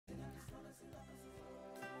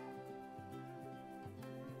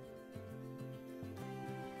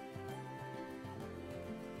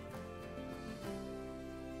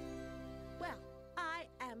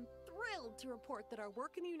report that our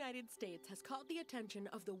work in the United States has caught the attention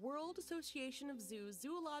of the World Association of Zoos,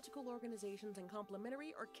 zoological organizations, and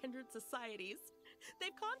complementary or kindred societies.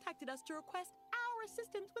 They've contacted us to request our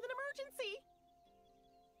assistance with an emergency.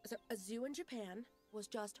 So, a zoo in Japan was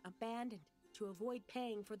just abandoned to avoid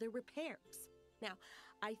paying for the repairs. Now,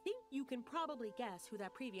 I think you can probably guess who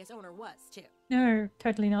that previous owner was, too. No,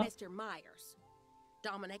 totally not. Mr. Myers.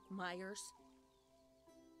 Dominic Myers.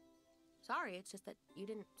 Sorry, it's just that you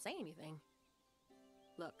didn't say anything.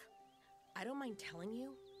 Look, I don't mind telling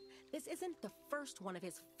you, this isn't the first one of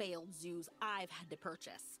his failed zoos I've had to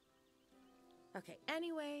purchase. Okay,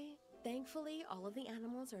 anyway, thankfully all of the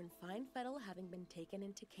animals are in fine fettle, having been taken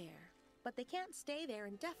into care. But they can't stay there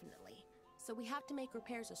indefinitely, so we have to make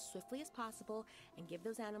repairs as swiftly as possible and give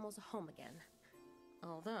those animals a home again.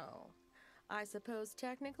 Although, I suppose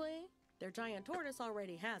technically, their giant tortoise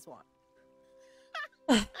already has one.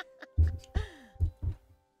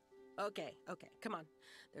 Okay, come on.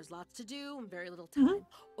 There's lots to do and very little time.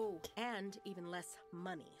 Oh, and even less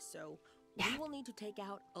money, so we will need to take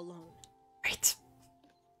out a loan.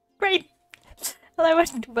 Great! Hello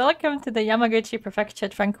and welcome to the Yamaguchi Prefecture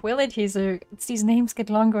Tranquility Zoo. These names get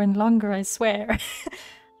longer and longer, I swear.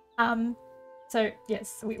 So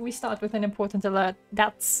yes, we start with an important alert.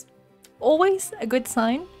 That's always a good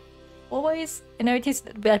sign. Always notice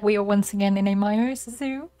that we are once again in a Myers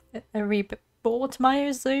Zoo. A rebought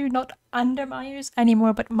Myers Zoo, not under Myers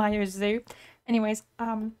anymore, but Myers Zoo. Anyways,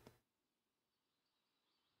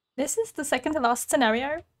 this is the second to last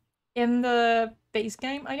scenario in the base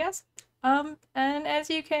game, I guess. And as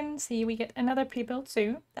you can see, we get another pre-built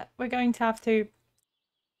zoo that we're going to have to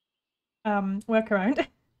work around.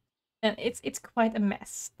 And it's quite a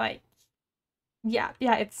mess. Like, yeah,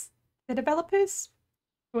 it's the developers,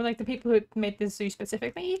 or like the people who made this zoo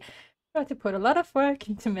specifically, try to put a lot of work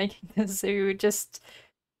into making the zoo just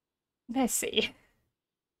messy.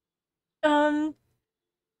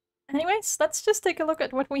 Anyways, let's just take a look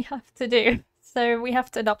at what we have to do. So we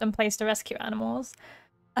have to adopt and place the rescue animals.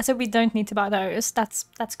 So we don't need to buy those. That's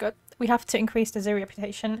good. We have to increase the zoo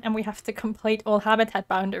reputation, and we have to complete all habitat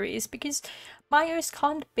boundaries because Myers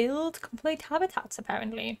can't build complete habitats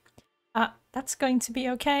apparently. That's going to be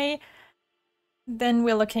okay. Then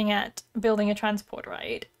we're looking at building a transport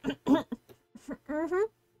ride.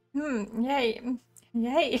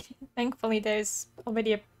 Yay! Thankfully there's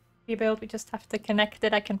already a pre-build, we just have to connect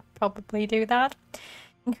it. I can probably do that.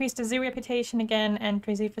 Increase the zoo reputation again and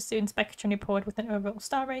receive a zoo inspection report with an overall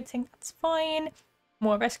star rating. That's fine.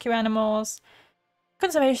 More rescue animals.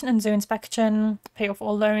 Conservation and zoo inspection. Pay off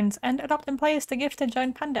all loans and adopt and place the gifted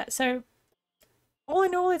giant panda. So all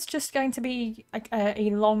in all, it's just going to be like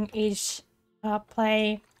a long-ish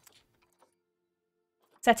play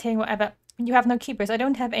setting, whatever. You have no keepers. I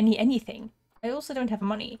don't have anything. I also don't have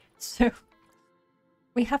money. So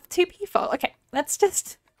we have 2 people. Okay, let's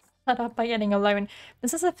just start off by getting a loan.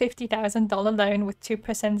 This is a $50,000 loan with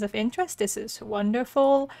 2% of interest. This is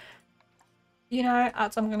wonderful. You know,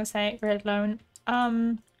 that's what I'm gonna say. Great loan.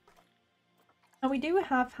 And we do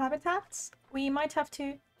have habitats. We might have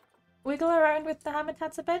to wiggle around with the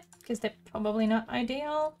habitats a bit because they're probably not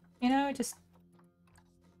ideal. You know, just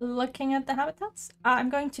looking at the habitats. I'm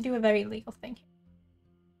going to do a very legal thing.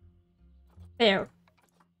 There.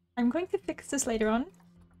 I'm going to fix this later on.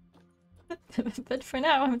 But for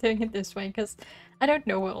now, I'm doing it this way because I don't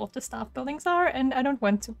know where all the staff buildings are and I don't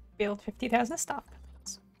want to build 50,000 staff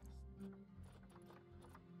buildings.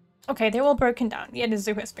 Okay, they're all broken down. Yeah, the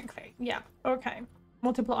zoo has been cleared. Yeah, okay.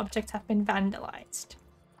 Multiple objects have been vandalized.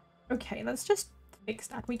 Okay, let's just fix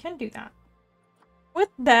that. We can do that. What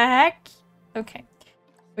the heck? Okay.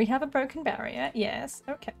 We have a broken barrier. Yes,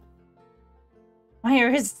 okay.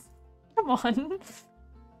 Myers, come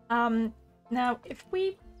on. Now, if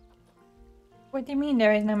we... What do you mean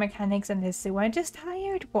there is no mechanics in this zoo? I just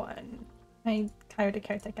hired one. I hired a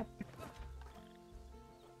caretaker.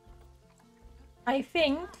 I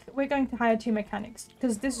think we're going to hire 2 mechanics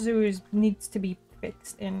because this zoo needs to be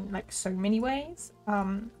fixed in like so many ways.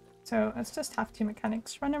 So let's just have 2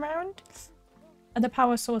 mechanics run around. The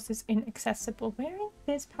power source is inaccessible. Where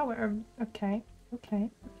is power? Okay.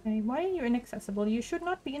 Why are you inaccessible? You should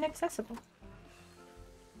not be inaccessible.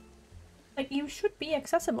 Like, you should be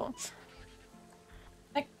accessible.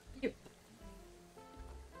 Like, you...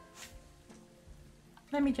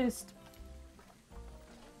 Let me just...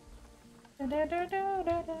 I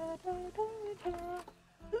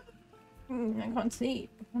can't see.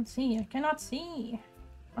 I cannot see.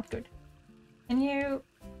 Not good. Can you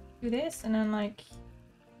do this and then like...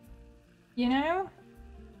 You know?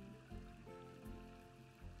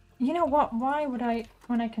 You know what? Why would I...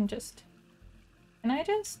 When I can just... Can I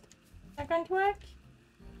just... that going to work?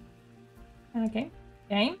 Okay.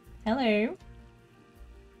 Game. Hello.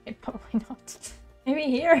 Okay, probably not. Maybe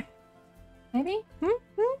here. Maybe?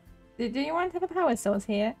 Do you want to have a power source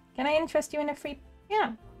here? Can I interest you in a free...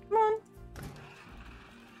 Yeah. Come on.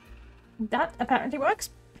 That apparently works.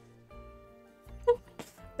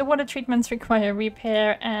 The water treatments require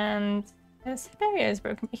repair and his barrier is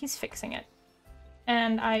broken. He's fixing it.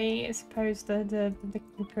 And I suppose the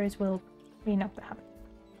creepers will clean up the habitat.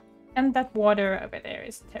 And that water over there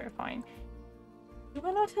is terrifying. Do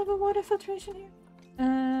I not have a water filtration here?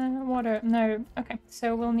 Water. No. Okay,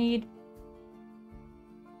 so we'll need...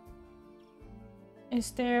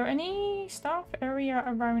 Is there any staff area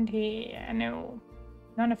around here? No.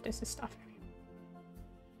 None of this is staff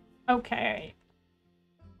area. Okay.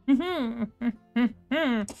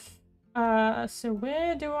 So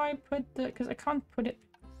where do I put the... Because I can't put it...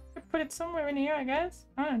 Put it somewhere in here, I guess.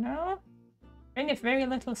 I don't know. I have very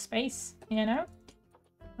little space, you know?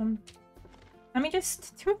 Let me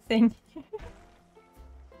just do a thing.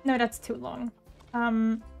 No, that's too long.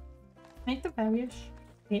 Make the barriers.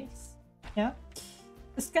 Yes. Yeah.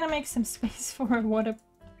 Just gonna make some space for a water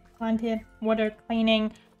plant here. Water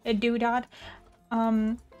cleaning a doodad.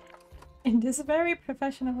 In this very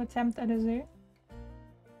professional attempt at a zoo.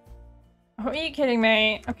 Oh, are you kidding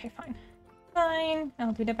me? Okay, fine. Fine.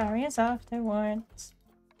 I'll do the barriers afterwards.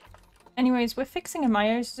 Anyways, we're fixing a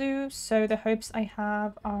Myers zoo, so the hopes I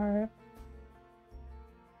have are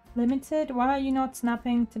limited. Why are you not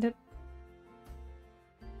snapping to the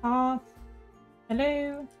path?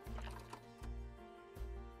 Hello?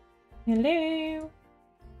 Hello?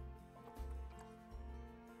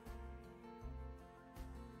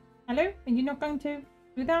 Hello? Are you not going to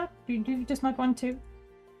do that? Do you just not want to?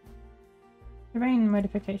 Terrain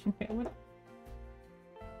modification failed.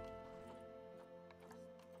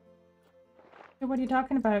 What are you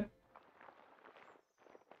talking about?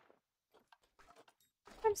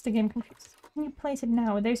 I'm the game confused. Can you place it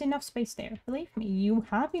now? There's enough space there. Believe me, you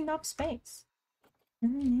have enough space.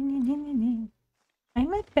 I'm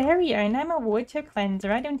a barrier and I'm a water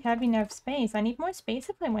cleanser. I don't have enough space. I need more space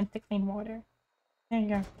if I want to clean water. There you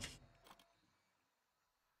go.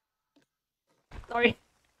 Sorry.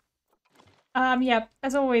 Yeah,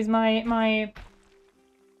 as always, my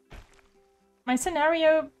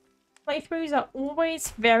scenario playthroughs are always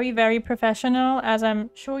very, very professional, as I'm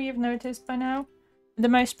sure you've noticed by now. The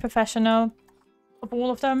most professional of all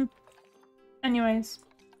of them. Anyways.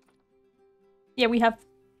 Yeah, we have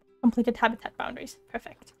completed habitat boundaries.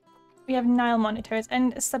 Perfect. We have Nile monitors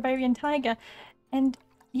and a Siberian tiger. And,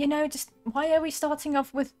 you know, just why are we starting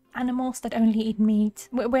off with animals that only eat meat?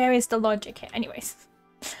 Where is the logic here? Anyways.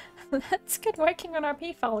 Let's get working on our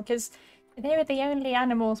peafowl, because they're the only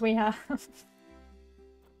animals we have.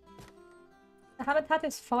 The habitat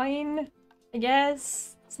is fine, I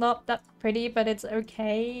guess. It's not that pretty, but it's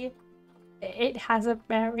okay. It has a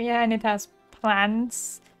barrier and it has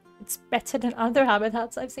plants. It's better than other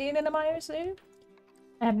habitats I've seen in a Myers zoo.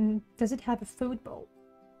 Does it have a food bowl?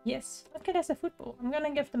 Yes. Look, it has a food bowl. I'm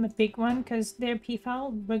gonna give them a big one because they're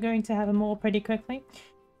peafowl. We're going to have a more pretty quickly.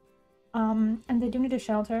 And they do need a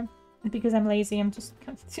shelter. Because I'm lazy, I'm just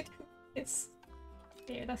going to do this.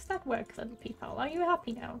 There, does that work, little peafowl? Are you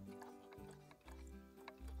happy now?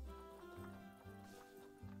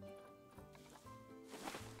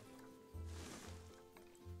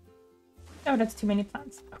 Oh, that's too many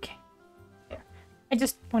plants. Okay. There. I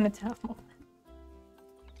just wanted to have more.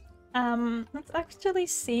 Let's actually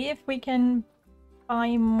see if we can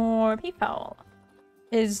buy more peafowl.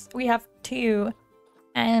 We have 2.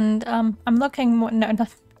 And, I'm looking more- no, not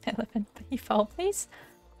elephant peafowl, please.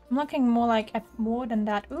 I'm looking more like at more than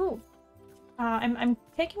that. Ooh. I'm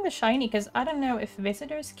taking the shiny because I don't know if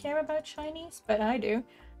visitors care about shinies, but I do.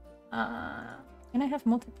 Can I have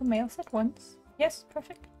multiple males at once? Yes,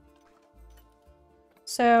 perfect.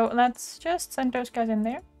 So let's just send those guys in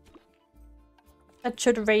there. That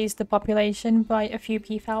should raise the population by a few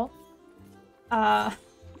peafowl.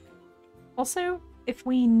 Also, if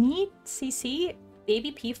we need CC,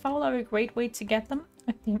 baby peafowl are a great way to get them.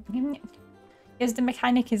 Yes, the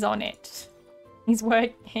mechanic is on it. He's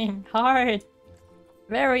working hard.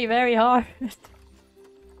 Very, very hard.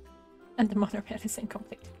 And the monorail is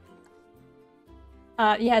incomplete.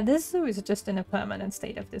 Yeah, this zoo is just in a permanent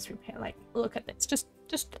state of disrepair. Like, look at this. Just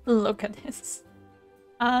look at this.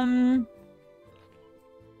 Are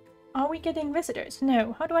we getting visitors?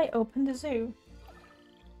 No. How do I open the zoo?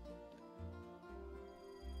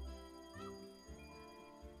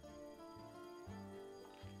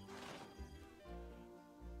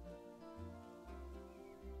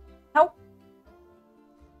 Ow!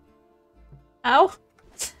 Ow!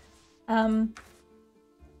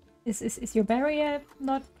 Is your barrier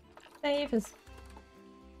not safe?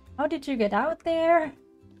 How did you get out there?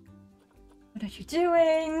 What are you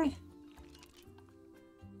doing?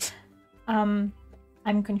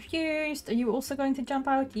 I'm confused. Are you also going to jump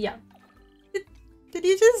out? Yeah. Did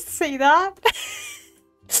you just say that?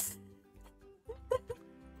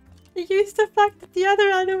 You used the fact that the other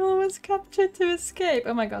animal was captured to escape.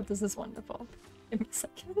 Oh my god, this is wonderful. Give me a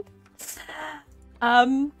second.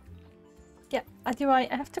 Yeah, I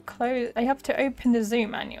have to close. I have to open the zoo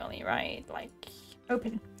manually, right? Like,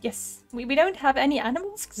 open. Yes. We don't have any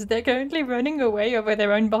animals because they're currently running away over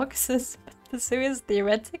their own boxes. But the zoo is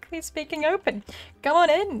theoretically speaking open. Come on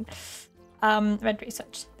in. Red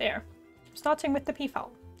research. There. Starting with the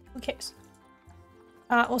peafowl. Who cares?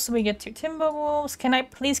 Also, we get 2 timber wolves. Can I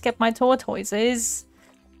please get my tortoises?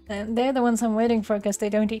 They're the ones I'm waiting for because they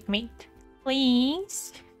don't eat meat.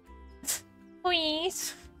 Please.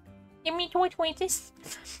 Please. Give me tortoises.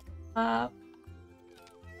 Don't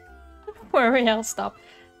worry, I'll stop.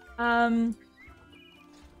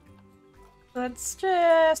 Let's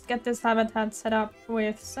just get this habitat set up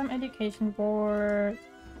with some education board.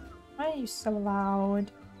 Why are you so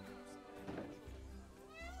loud?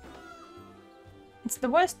 It's the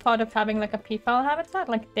worst part of having like a peafowl habitat.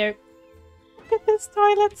 Like they're... Look at this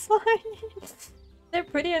toilet slide! They're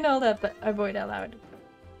pretty and all that, but oh boy, they're loud.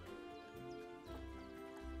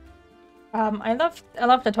 I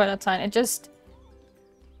love the toilet sign. It just,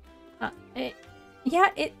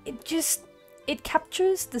 it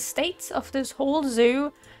captures the states of this whole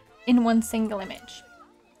zoo in one single image.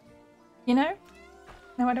 You know?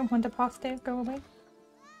 No, I don't want the path there. Go away.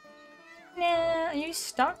 Nah, are you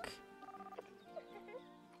stuck?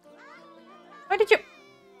 Why did you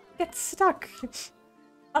get stuck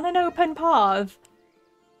on an open path?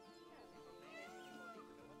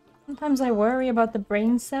 Sometimes I worry about the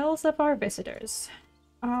brain cells of our visitors.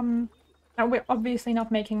 Now we're obviously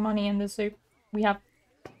not making money in the zoo. We have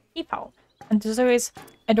peafowl, and the zoo is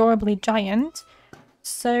adorably giant,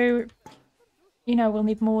 so you know we'll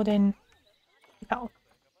need more than peafowl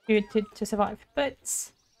to survive.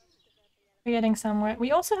 But we're getting somewhere.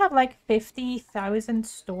 We also have like 50,000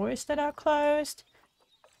 stores that are closed.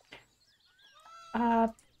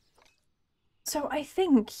 So I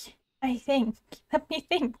think, let me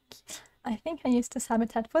think. I think I used this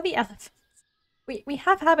habitat for the elephants. We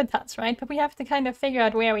have habitats, right? But we have to kind of figure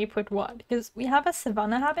out where we put what. Because we have a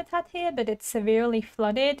savanna habitat here, but it's severely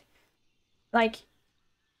flooded. Like,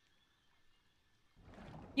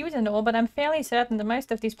 cute and all, but I'm fairly certain that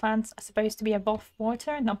most of these plants are supposed to be above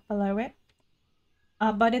water, not below it.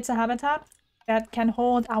 But it's a habitat that can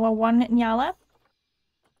hold our one Nyala.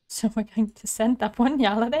 So we're going to send that one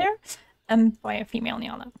Nyala there and buy a female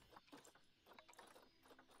Nyala.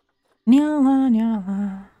 Nyala,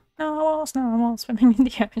 Nyala. Narwhals, narwhals swimming in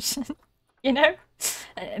the ocean. You know?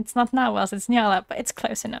 It's not narwhals, it's Nyala, but it's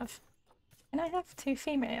close enough. Can I have 2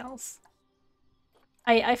 females?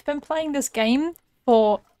 I've been playing this game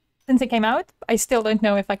since it came out. I still don't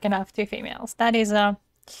know if I can have 2 females. That is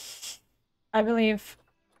I believe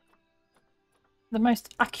the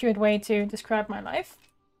most accurate way to describe my life.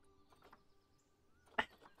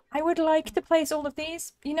 I would like to place all of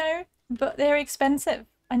these, you know, but they're expensive.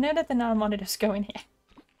 I know that the null monitors go in here.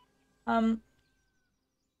 And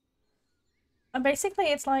basically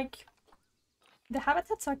it's like the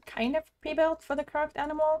habitats are kind of pre-built for the correct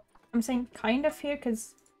animal. I'm saying kind of here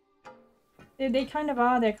because they kind of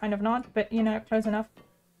are, they're kind of not, but you know, close enough.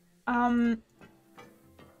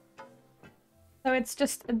 So it's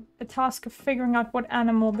just a task of figuring out what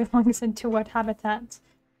animal belongs into what habitat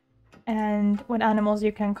and what animals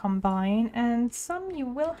you can combine, and some you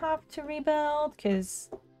will have to rebuild because,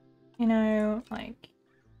 you know, like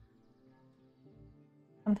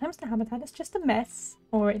sometimes the habitat is just a mess,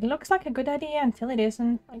 or it looks like a good idea until it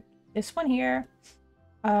isn't, like this one here.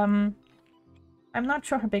 I'm not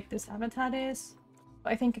sure how big this habitat is,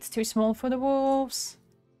 but I think it's too small for the wolves.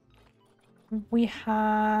 We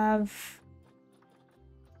have...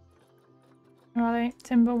 Are they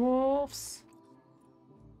timber wolves?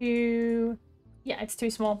 Yeah, it's too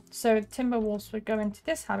small. So timber wolves would go into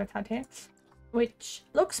this habitat here, which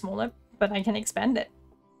looks smaller, but I can expand it.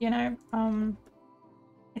 You know,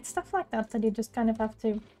 it's stuff like that that you just kind of have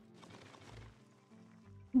to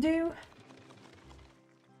do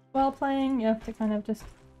while playing. You have to kind of just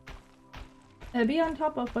be on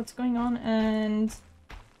top of what's going on and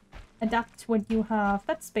adapt what you have.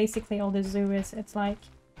 That's basically all the zoo is. It's like,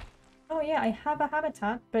 oh yeah, I have a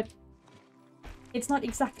habitat, but it's not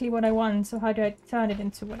exactly what I want, so how do I turn it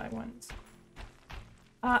into what I want?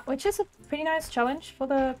 Which is a pretty nice challenge for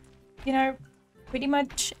the, you know, pretty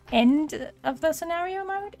much end of the scenario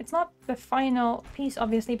mode. It's not the final piece,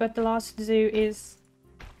 obviously, but the last zoo is...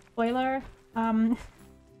 Spoiler.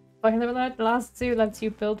 Spoiler alert, the last zoo lets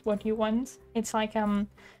you build what you want. It's like,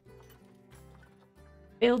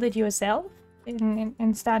 build it yourself.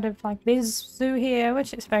 Instead of like this zoo here,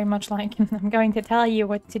 which is very much like, I'm going to tell you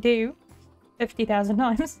what to do 50,000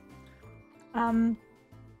 times. So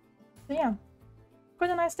yeah. Quite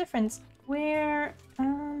a nice difference. Where,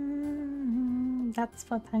 that's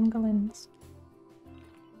for pangolins.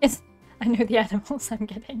 Yes, I know the animals I'm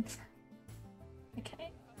getting.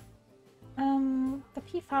 Okay. The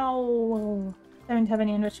peafowl don't have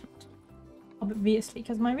any enrichment. Obviously,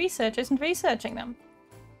 because my research isn't researching them.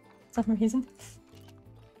 For some reason.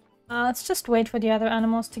 Let's just wait for the other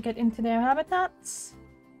animals to get into their habitats,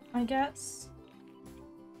 I guess.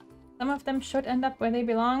 Some of them should end up where they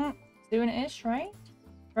belong soon-ish, right?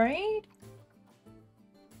 Right?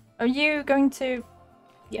 Are you going to...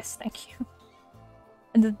 Yes, thank you.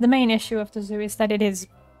 And the main issue of the zoo is that it is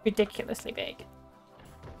ridiculously big.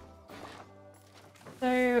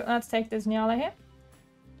 So let's take this Nyala here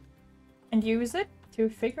and use it to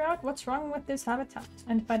figure out what's wrong with this habitat.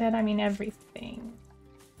 And by that I mean everything.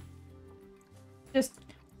 Just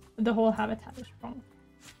the whole habitat is wrong.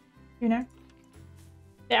 You know?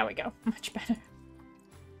 There we go. Much better.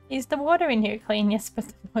 Is the water in here clean? Yes, but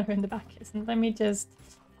the water in the back isn't. Let me just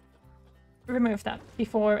remove that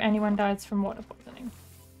before anyone dies from water poisoning.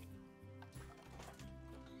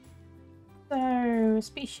 So,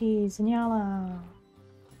 species, Nyala.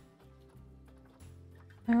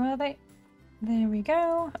 Where are they? There we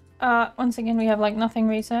go. Once again, we have like nothing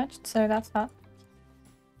researched, so that's that.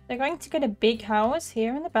 They're going to get a big house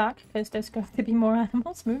here in the back because there's going to be more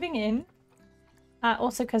animals moving in.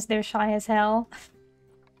 Also because they're shy as hell.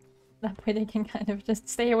 That way they can kind of just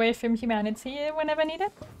stay away from humanity whenever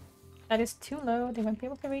needed. That is too low. They won't be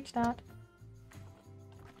able to reach that.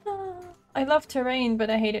 I love terrain, but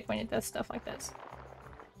I hate it when it does stuff like this.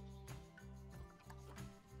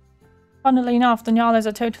 Funnily enough, the Nyalas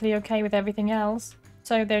are totally okay with everything else.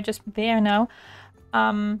 So they're just there now.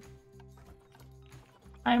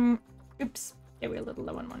 Oops. Yeah, we're a little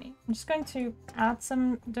low on money. I'm just going to add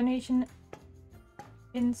some donation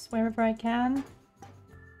pins wherever I can.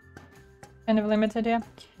 Kind of limited, yeah.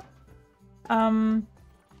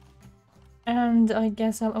 And I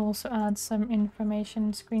guess I'll also add some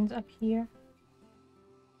information screens up here.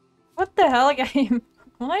 What the hell, game?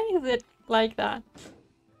 Why is it like that?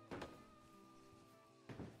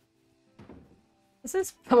 This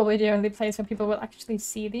is probably the only place where people will actually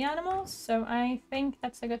see the animals, so I think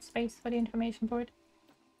that's a good space for the information board.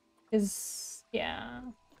 Is yeah.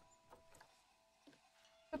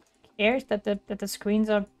 Who cares that the screens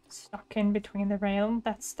are stuck in between the rail?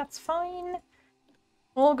 That's fine.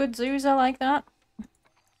 All good zoos are like that.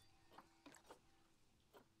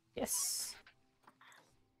 Yes.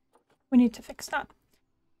 We need to fix that.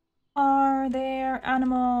 Are there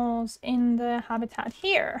animals in the habitat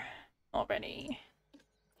here already?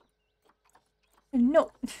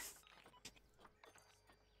 No.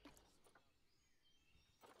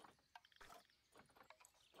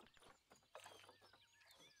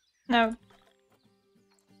 No.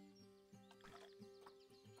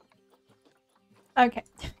 Okay.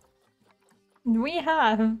 We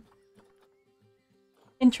have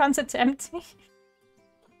in transit to empty.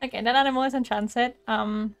 Okay, that animal is in transit.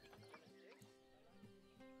 The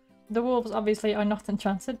wolves obviously are not in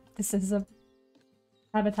transit. This is a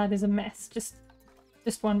habitat is a mess. Just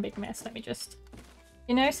one big mess. Let me just,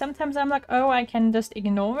 you know, sometimes I'm like, oh, I can just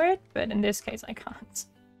ignore it, but in this case I can't.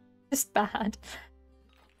 Just bad.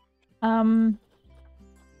 How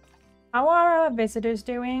are our visitors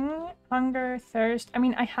doing? Hunger, thirst. I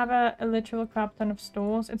mean, I have a literal crap ton of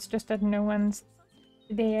stalls. It's just that no one's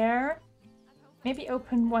there. Maybe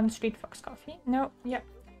open one Street Fox coffee. No, yeah,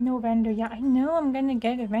 no vendor. Yeah, I know I'm gonna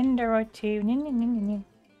get a vendor or two.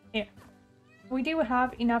 Here. We do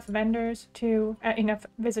have enough vendors to, enough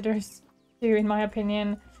visitors to, in my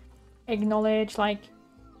opinion, acknowledge like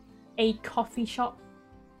a coffee shop.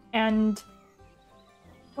 And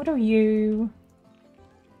what are you?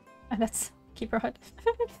 That's Keeper Hut.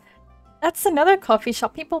 That's another coffee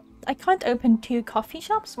shop. People, I can't open two coffee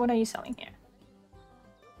shops. What are you selling here?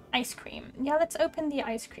 Ice cream. Yeah, let's open the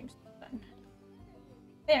ice cream store then.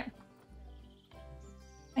 There.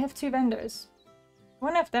 I have two vendors.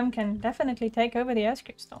 One of them can definitely take over the ice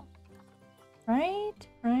cream stall. Right?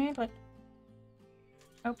 Right? Like,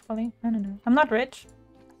 hopefully. I don't know. I'm not rich.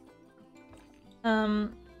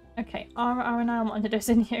 Okay. Are our Nile monitors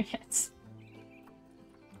in here yet?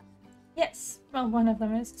 Yes, well, one of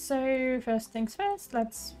them is. So, first things first,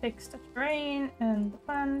 let's fix the terrain and the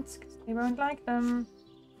plants, because they won't like them.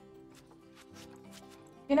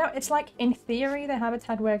 You know, it's like, in theory, the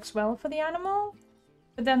habitat works well for the animal,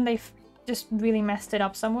 but then they've just really messed it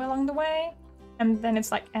up somewhere along the way, and then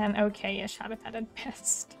it's like an okay-ish habitat at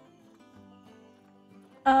best.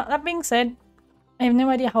 That being said, I have no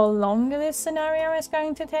idea how long this scenario is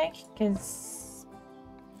going to take, because,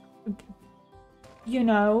 you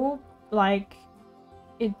know, like,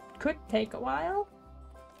 it could take a while.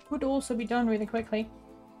 Could also be done really quickly,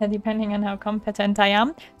 depending on how competent I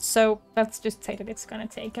am. So let's just say that it's gonna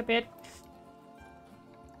take a bit.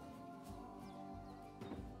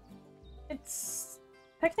 It's...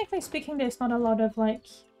 technically speaking, there's not a lot of, like,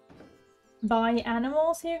 buy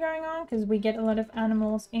animals here going on, because we get a lot of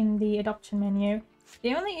animals in the adoption menu.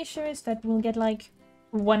 The only issue is that we'll get, like,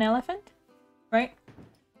 one elephant, right?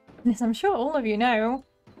 And as I'm sure all of you know,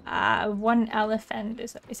 one elephant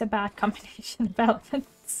is a bad combination of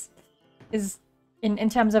elephants. In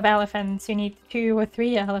terms of elephants, you need 2 or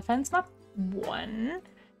 3 elephants, not 1.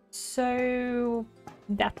 So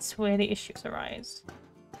that's where the issues arise.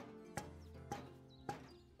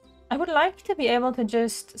 I would like to be able to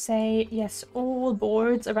just say, yes, all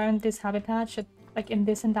boards around this habitat should, like, in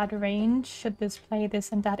this and that range, should display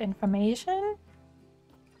this and that information.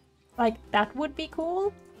 Like, that would be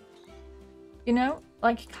cool. You know?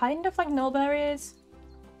 Like, kind of like null barriers.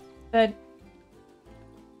 But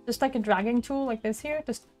just like a dragging tool like this here,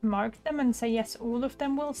 just mark them and say, yes, all of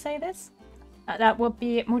them will say this. That would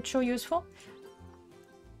be much more useful.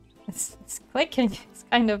 It's clicking. It's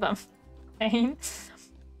kind of a pain.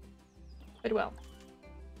 But well.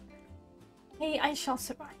 Hey, I shall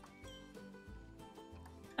survive.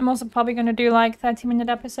 I'm also probably going to do like 30-minute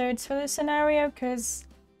episodes for this scenario, because...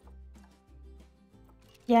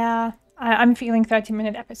 yeah, I'm feeling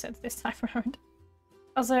 30-minute episodes this time around.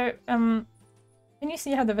 Also, can you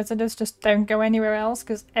see how the visitors just don't go anywhere else,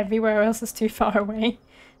 because everywhere else is too far away?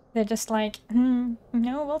 They're just like, no,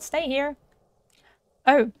 we'll stay here.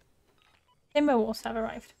 Oh, timber wolves have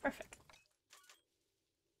arrived. Perfect.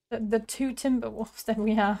 The 2 timber wolves that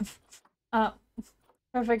we have.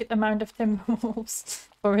 Perfect amount of timber wolves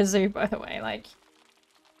for a zoo, by the way. Like,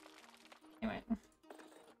 anyway.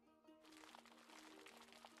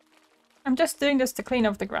 I'm just doing this to clean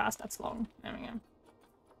off the grass that's long. There we go.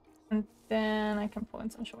 And then I can pull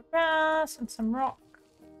in some short grass and some rock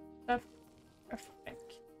stuff.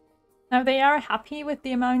 Perfect. Now they are happy with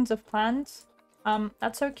the amounts of plants.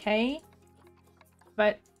 That's okay.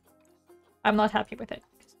 But I'm not happy with it.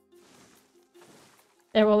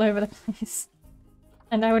 They're all over the place.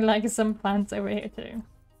 And I would like some plants over here too.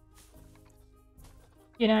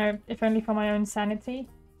 You know, if only for my own sanity.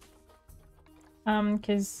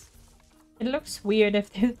 Because it looks weird if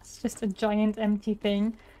it's just a giant empty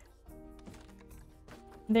thing.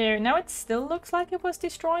 There, now it still looks like it was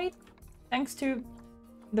destroyed. Thanks to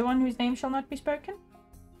the one whose name shall not be spoken.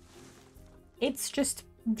 It's just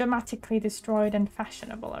dramatically destroyed and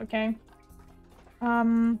fashionable, okay?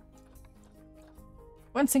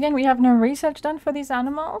 Once again, we have no research done for these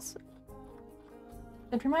animals.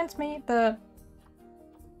 It reminds me, the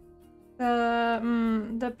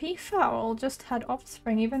peafowl just had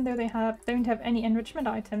offspring, even though they don't have any enrichment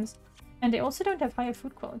items, and they also don't have higher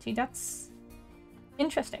food quality. That's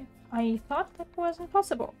interesting. I thought that wasn't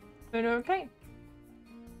possible, but okay.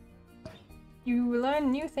 You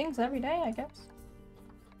learn new things every day, I guess.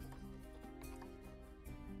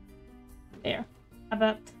 There.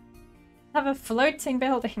 Have a floating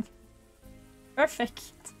building.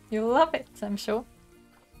 Perfect. You'll love it, I'm sure.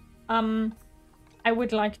 I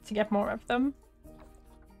would like to get more of them.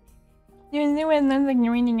 Your zoo has nothing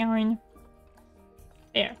reading on.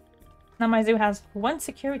 There. Now my zoo has 1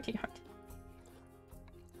 security guard.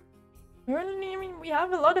 I mean, we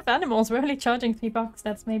have a lot of animals. We're only charging $3.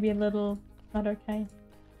 That's maybe a little not okay.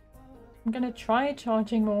 I'm gonna try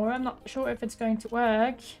charging more. I'm not sure if it's going to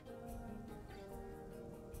work.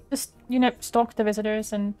 Just, you know, stalk the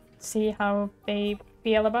visitors and see how they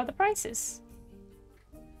feel about the prices.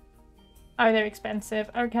 Oh, they're expensive.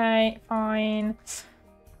 Okay, fine.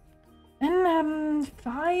 And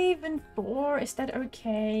 5 and 4, is that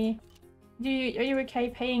okay? Are you okay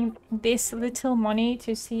paying this little money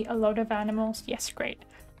to see a lot of animals? Yes, great.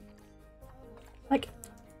 Like,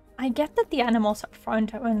 I get that the animals up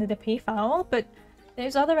front are only the peafowl, but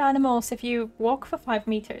there's other animals if you walk for 5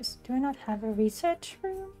 meters. Do I not have a research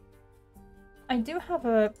room? I do have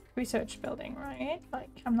a research building, right?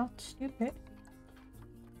 Like, I'm not stupid.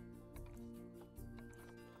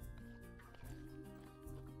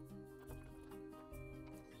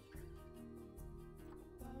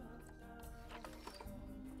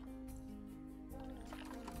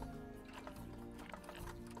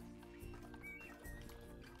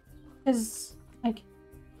 Because, like,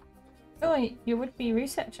 surely you would be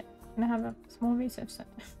researching. I'm gonna have a small research center.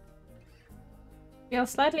 Feel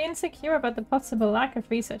slightly insecure about the possible lack of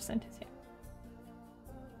research centers here.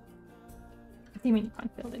 What do you mean you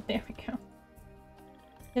can't build it? There we go.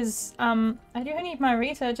 Because, I do need my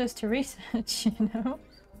researchers to research, you know?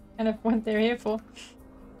 Kind of what they're here for.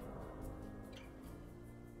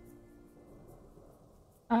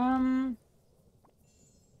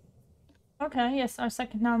 Okay, yes, our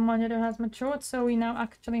second null monitor has matured, so we now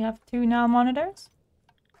actually have 2 null monitors.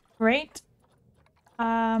 Great.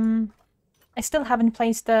 I still haven't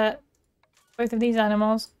placed both of these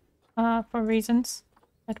animals, for reasons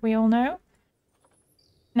that we all know.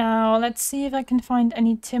 Now, let's see if I can find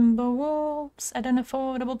any timber wolves at an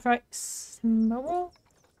affordable price. Timber wolf?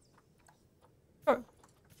 Sure.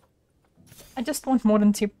 I just want more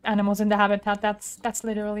than 2 animals in the habitat, that's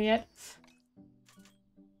literally it.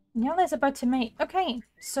 Nyala's about to mate. Okay,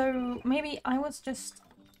 so maybe I was just...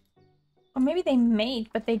 Or maybe they mate,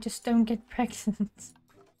 but they just don't get pregnant.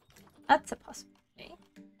 That's a possibility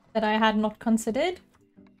that I had not considered.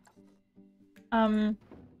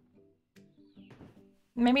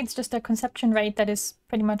 Maybe it's just a conception rate that is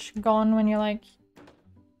pretty much gone when you're like...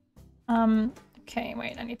 Okay,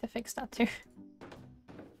 wait, I need to fix that too.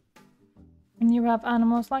 When you have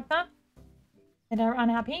animals like that, that are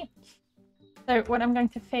unhappy. So what I'm going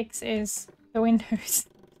to fix is the windows.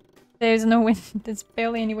 There's no there's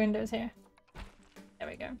barely any windows here. There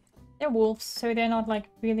we go. They're wolves, so they're not like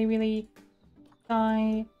really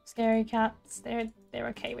shy, scary cats. They're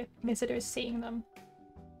okay with visitors seeing them.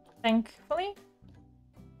 Thankfully.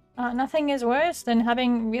 Nothing is worse than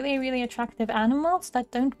having really attractive animals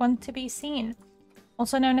that don't want to be seen.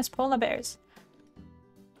 Also known as polar bears.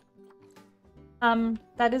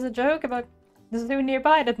 That is a joke about the zoo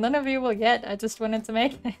nearby that none of you will get. I just wanted to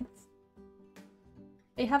make it.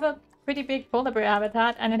 They have a pretty big polar bear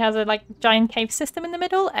habitat, and it has a like giant cave system in the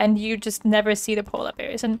middle, and you just never see the polar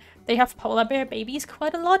bears. And they have polar bear babies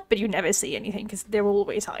quite a lot, but you never see anything because they're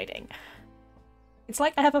always hiding. It's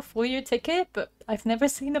like I have a full-year ticket, but I've never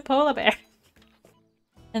seen a polar bear.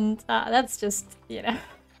 And that's just, you know.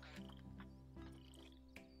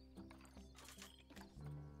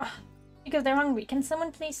 Because they're hungry. Can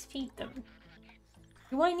someone please feed them?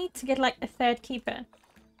 Do I need to get like a 3rd keeper?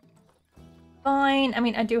 Fine. I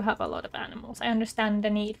mean, I do have a lot of animals. I understand the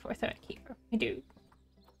need for a 3rd keeper. I do.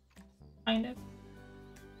 Kind of.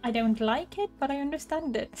 I don't like it, but I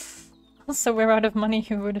understand it. Also, we're out of money,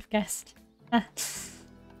 who would have guessed?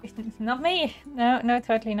 Not me. No,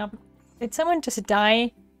 totally not. Did someone just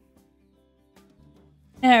die?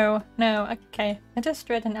 No, okay. I just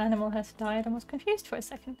read an animal has died and was confused for a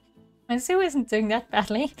second. My zoo isn't doing that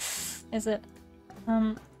badly, is it?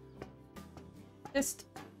 Just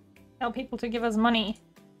tell people to give us money.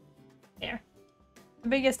 There. The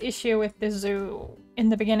biggest issue with the zoo in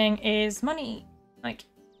the beginning is money. Like,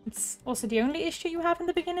 it's also the only issue you have in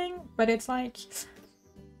the beginning, but it's like...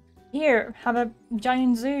 Here, have a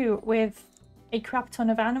giant zoo with a crap ton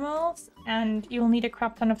of animals, and you'll need a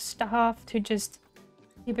crap ton of staff to just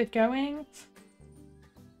keep it going.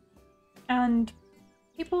 And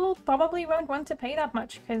people probably won't want to pay that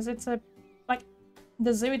much, because it's like,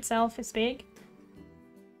 the zoo itself is big.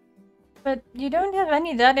 But you don't have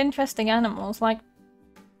any that interesting animals, like,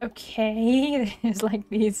 okay, there's like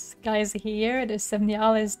these guys here, there's some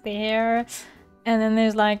Nyala's there, and then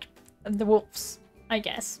there's like the wolves. I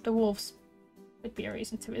guess the wolves would be a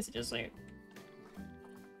reason to visit a zoo.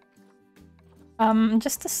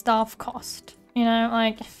 Just the staff cost, you know,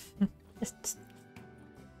 like just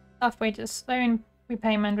staff wages, loan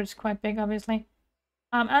repayment, which is quite big, obviously.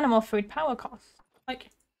 Animal food power cost, like,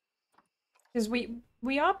 because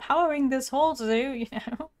we are powering this whole zoo, you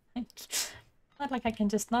know. Like, not like I can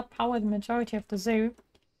just not power the majority of the zoo.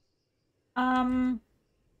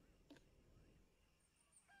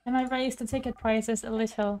 Can I raise the ticket prices a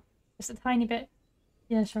little? Just a tiny bit?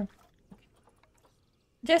 Yeah, sure. Okay.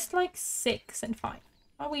 Just like 6 and 5.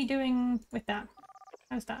 How are we doing with that?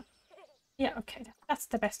 How's that? Yeah, okay. That's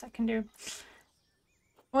the best I can do.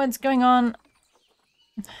 What's going on?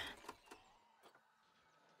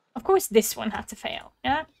 Of course this one had to fail,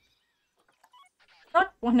 yeah?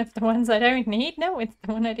 Not one of the ones I don't need. No, it's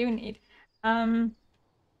the one I do need.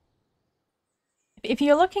 If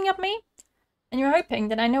you're looking at me, and you're hoping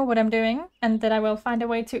that I know what I'm doing, and that I will find a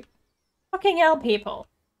way to fucking help people.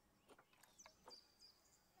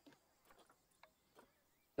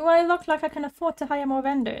 Do I look like I can afford to hire more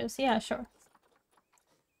vendors? Yeah, sure.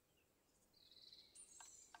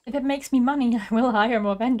 If it makes me money, I will hire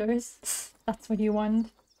more vendors. That's what you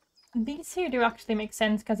want. These here do actually make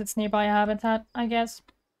sense because it's nearby a habitat, I guess.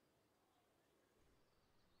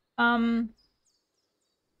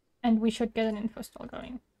 And we should get an info stall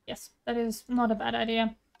going. Yes, that is not a bad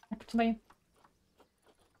idea, actually.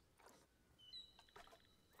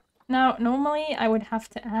 Now, normally I would have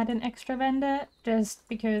to add an extra vendor, just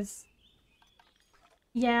because...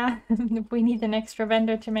 Yeah, we need an extra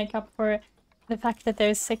vendor to make up for the fact that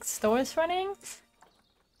there's 6 stores running.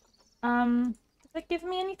 Does it give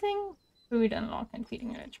me anything? Food unlock and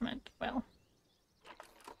feeding arrangement. Well.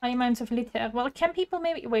 High amounts of litter. Well, can people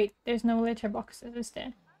maybe... Wait, there's no litter boxes, is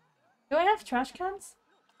there? Do I have trash cans?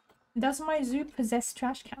 Does my zoo possess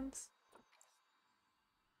trash cans?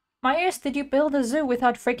 Myers, did you build a zoo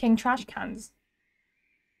without freaking trash cans?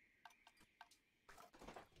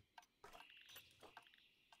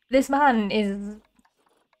 This man is...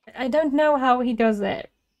 I don't know how he does it.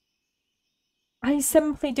 I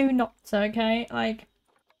simply do not, okay? Like...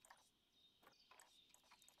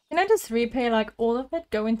 Can I just repay, like, all of it,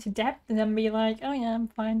 go into debt, and then be like, oh yeah, I'm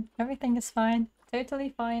fine. Everything is fine. Totally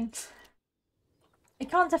fine. I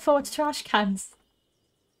can't afford trash cans.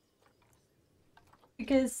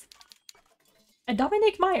 Because...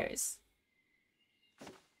 Dominic Myers.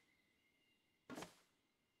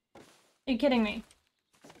 Are you kidding me?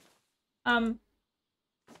 So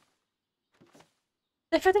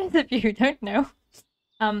for those of you who don't know,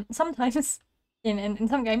 sometimes in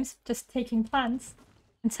some games, just taking plants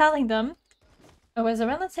and selling them was a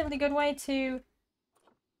relatively good way to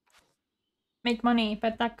make money,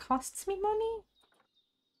 but that costs me money?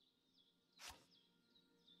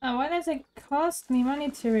 Why does it cost me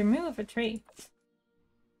money to remove a tree?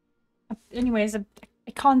 Anyways,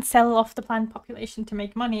 I can't sell off the plant population to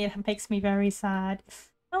make money. It makes me very sad.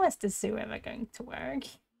 How is the zoo ever going to work?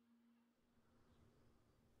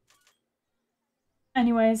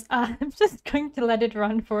 Anyways, I'm just going to let it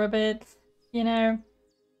run for a bit. You know,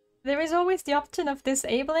 there is always the option of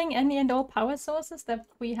disabling any and all power sources that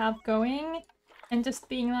we have going and just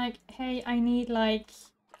being like, hey, I need like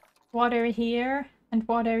water here and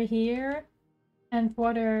water here and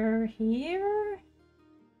water here.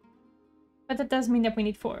 But that does mean that we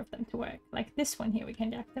need 4 of them to work. Like this one here we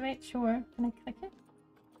can deactivate, sure. Can I click it?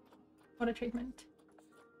 Water treatment.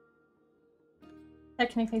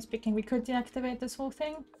 Technically speaking, we could deactivate this whole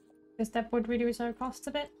thing, because that would reduce our costs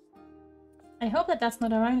a bit. I hope that that's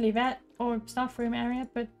not our only vet or staff room area,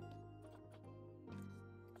 but...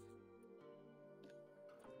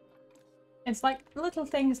 It's like little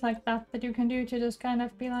things like that that you can do to just kind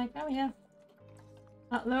of be like, oh yeah,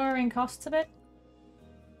 lowering costs a bit.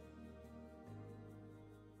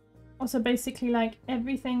 Also basically like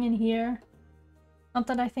everything in here. Not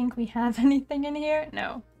that I think we have anything in here.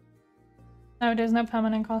 No. No, there's no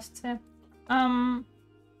permanent costs here. But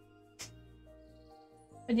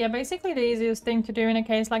yeah, basically the easiest thing to do in a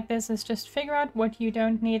case like this is just figure out what you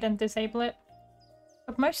don't need and disable it.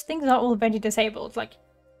 But most things are already disabled. Like,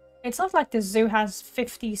 it's not like the zoo has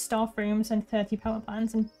 50 staff rooms and 30 power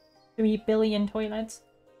plants and 3 billion toilets.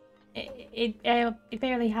 It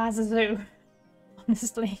barely has a zoo,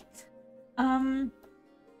 honestly.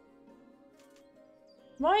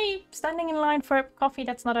 Why standing in line for a coffee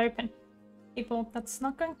that's not open? People, that's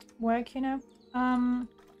not going to work, you know?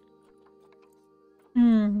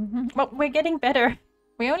 Well, we're getting better.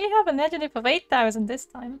 We only have a negative of 8,000 this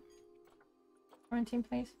time. Quarantine,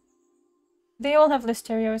 please. They all have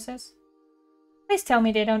listeriosis. Please tell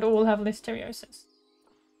me they don't all have listeriosis.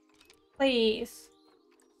 Please.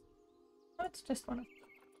 Oh, it's just one of them.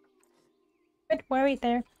 Bit worried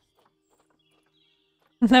there.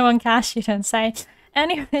 Low on cash, you don't say.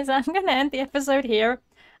 Anyways, I'm gonna end the episode here.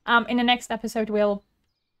 In the next episode, we'll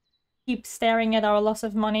keep staring at our loss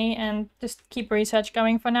of money and just keep research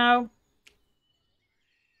going for now.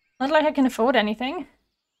 Not like I can afford anything.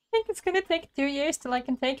 I think it's gonna take 2 years till I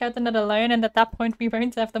can take out another loan, and at that point we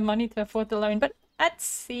won't have the money to afford the loan, but let's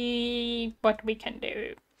see what we can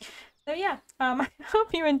do. So yeah, I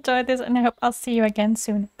hope you enjoyed this, and I hope I'll see you again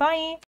soon. Bye!